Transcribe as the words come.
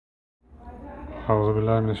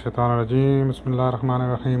Auzubillahiminash-shaytanir-rajeem.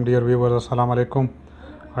 Bismillahir-rahmanir-rahim. Dear viewers, Assalamu alaikum.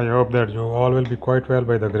 I hope that you all will be quite well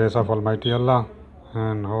by the grace of Almighty Allah,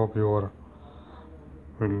 and hope you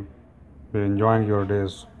will be enjoying your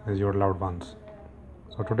days with your loved ones.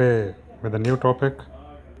 So today with a new topic,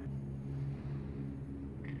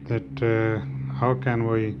 that how can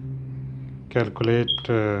we calculate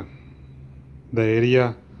the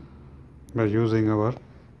area by using our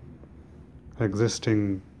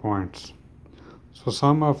existing points. So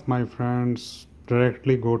some of my friends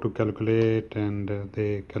directly go to calculate, and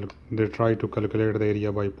they try to calculate the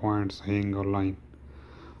area by points, hang or line.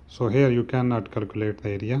 So here you cannot calculate the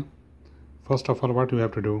area. First of all, what you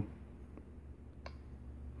have to do,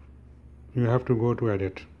 you have to go to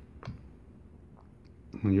edit.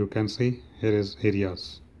 You can see here is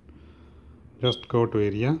areas. Just go to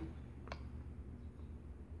area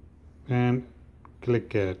and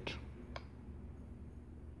click add.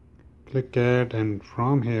 Click add, and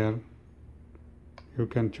from here you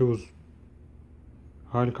can choose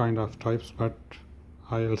all kind of types, but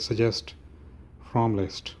I'll suggest from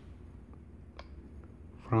list.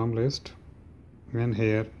 From list, and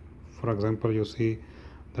here for example you see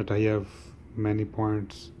that I have many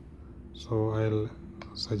points, so I'll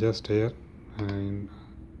suggest here and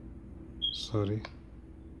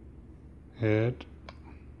add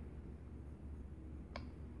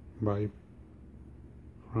by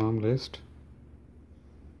from list,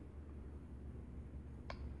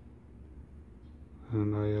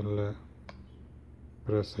 and I'll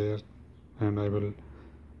press here and I will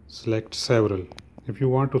select several. If you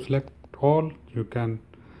want to select all, you can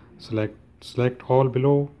select all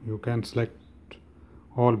below. You can select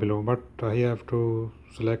all below, but I have to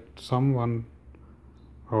select some one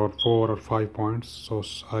or 4 or 5 points, so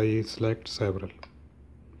I select several.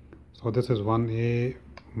 So this is 1A,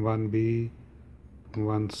 1B,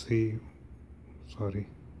 1C,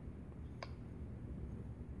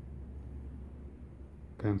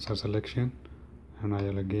 cancel selection, and I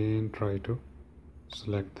will again try to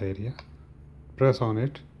select the area. Press on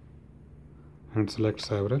it and select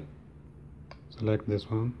several. Select this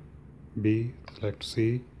one, B, select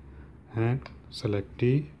C, and select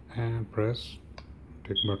D, and press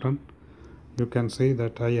tick button. You can see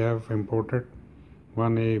that I have imported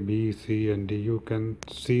 1A, B, C, and D. You can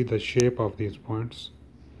see the shape of these points.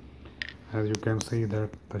 As you can see that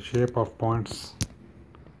the shape of points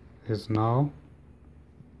is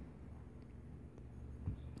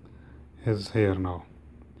here now.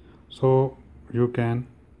 So you can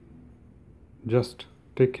just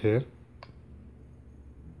tick here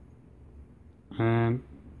and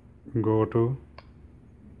go to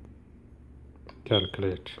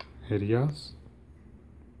calculate areas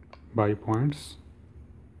by points,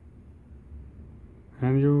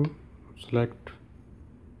 and you select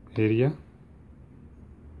area.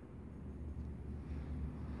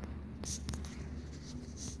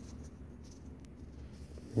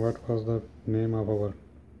 What was the name of our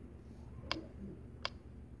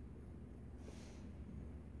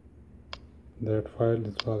that file?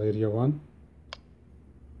 This was area 1.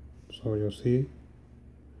 So you see,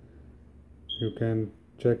 you can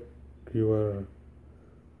check your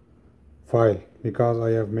file, because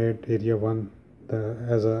I have made area 1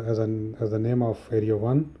 as the name of area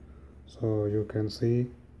 1. So you can see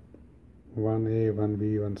 1A,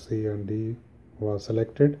 1B, 1C, and D was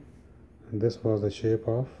selected, and this was the shape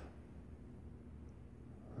of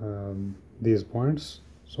these points.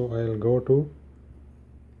 So I'll go to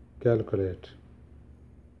calculate.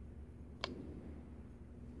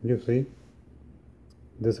 You see,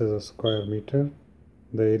 this is a square meter,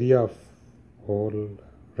 the area of whole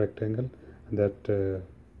rectangle that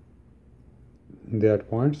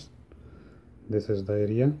points. This is the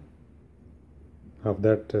area of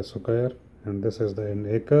that square, and this is in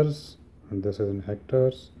acres, and this is in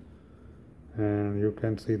hectares, and you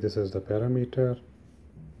can see this is the parameter,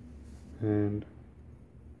 and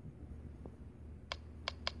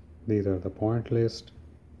these are the point list.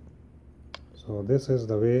 So this is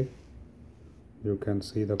the way you can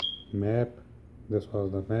see the map. This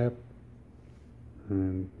was the map,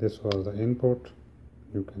 and this was the input.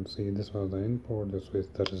 You can see this was the input, this was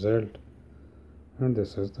the result, and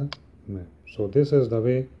this is the map. So this is the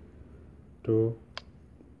way to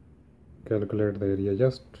calculate the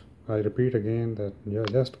area. I repeat again that you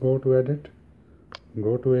just go to edit,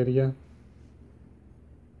 go to area.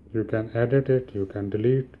 You can edit it, you can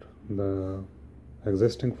delete the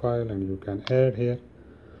existing file, and you can add here.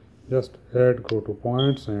 Just add, go to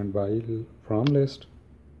points, and by from list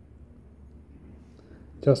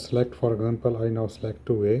just select, for example I now select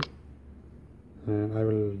 2A, and I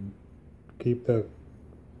will keep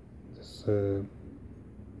this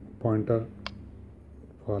pointer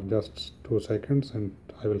for just 2 seconds, and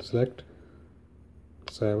I will select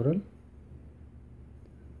several,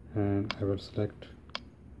 and I will select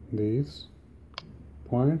these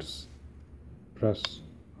points, press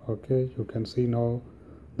OK. You can see now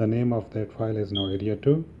the name of that file is now area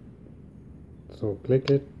 2. So click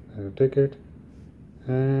it, tick it,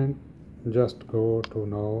 and just go to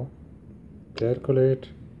now calculate,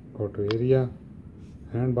 go to area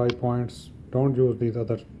and by points. Don't use these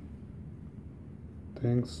other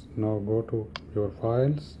things. Now go to your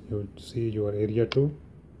files, you see your area 2,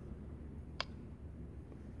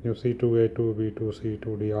 you see 2A, 2B, 2C,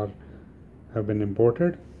 2DR have been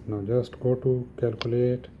imported. Now just go to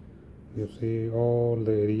calculate, you see all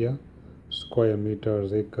the area, square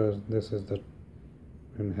meters, acres, this is the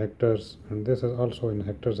in hectares, and this is also in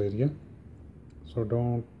hectares area. So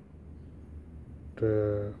don't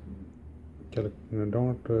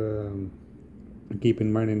keep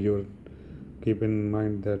in mind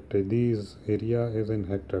that these area is in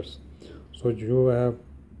hectares. So you have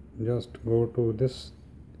just go to this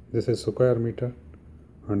is square meter,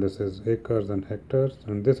 and this is acres and hectares,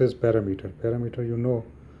 and this is parameter. You know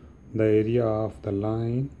the area of the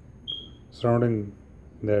line surrounding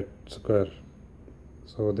that square.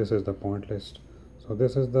 So this is the point list. So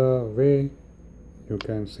this is the way you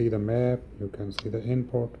can see the map, you can see the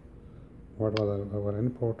input, what was our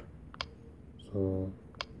input. So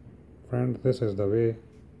friends, this is the way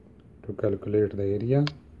to calculate the area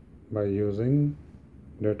by using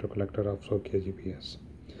data collector of SOKKIA GPS.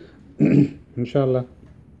 Inshallah,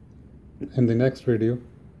 in the next video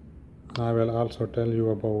I will also tell you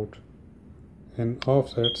about in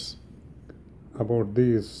offsets. About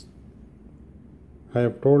these I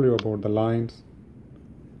have told you about the lines,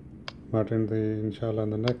 but inshallah in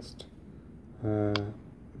the next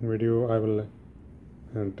video I will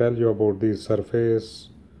tell you about these surface,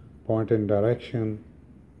 point in direction,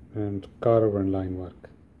 and curve and line work.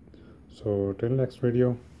 So till next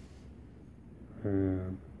video,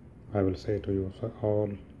 I will say to you all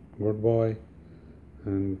goodbye,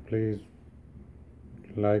 and please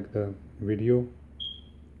like the video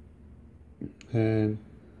and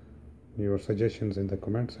your suggestions in the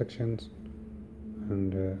comment sections,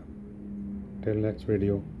 and till next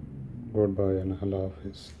video, goodbye and Allah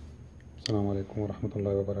Hafiz. Assalamu alaikum wa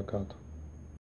rahmatullahi wa barakatuh.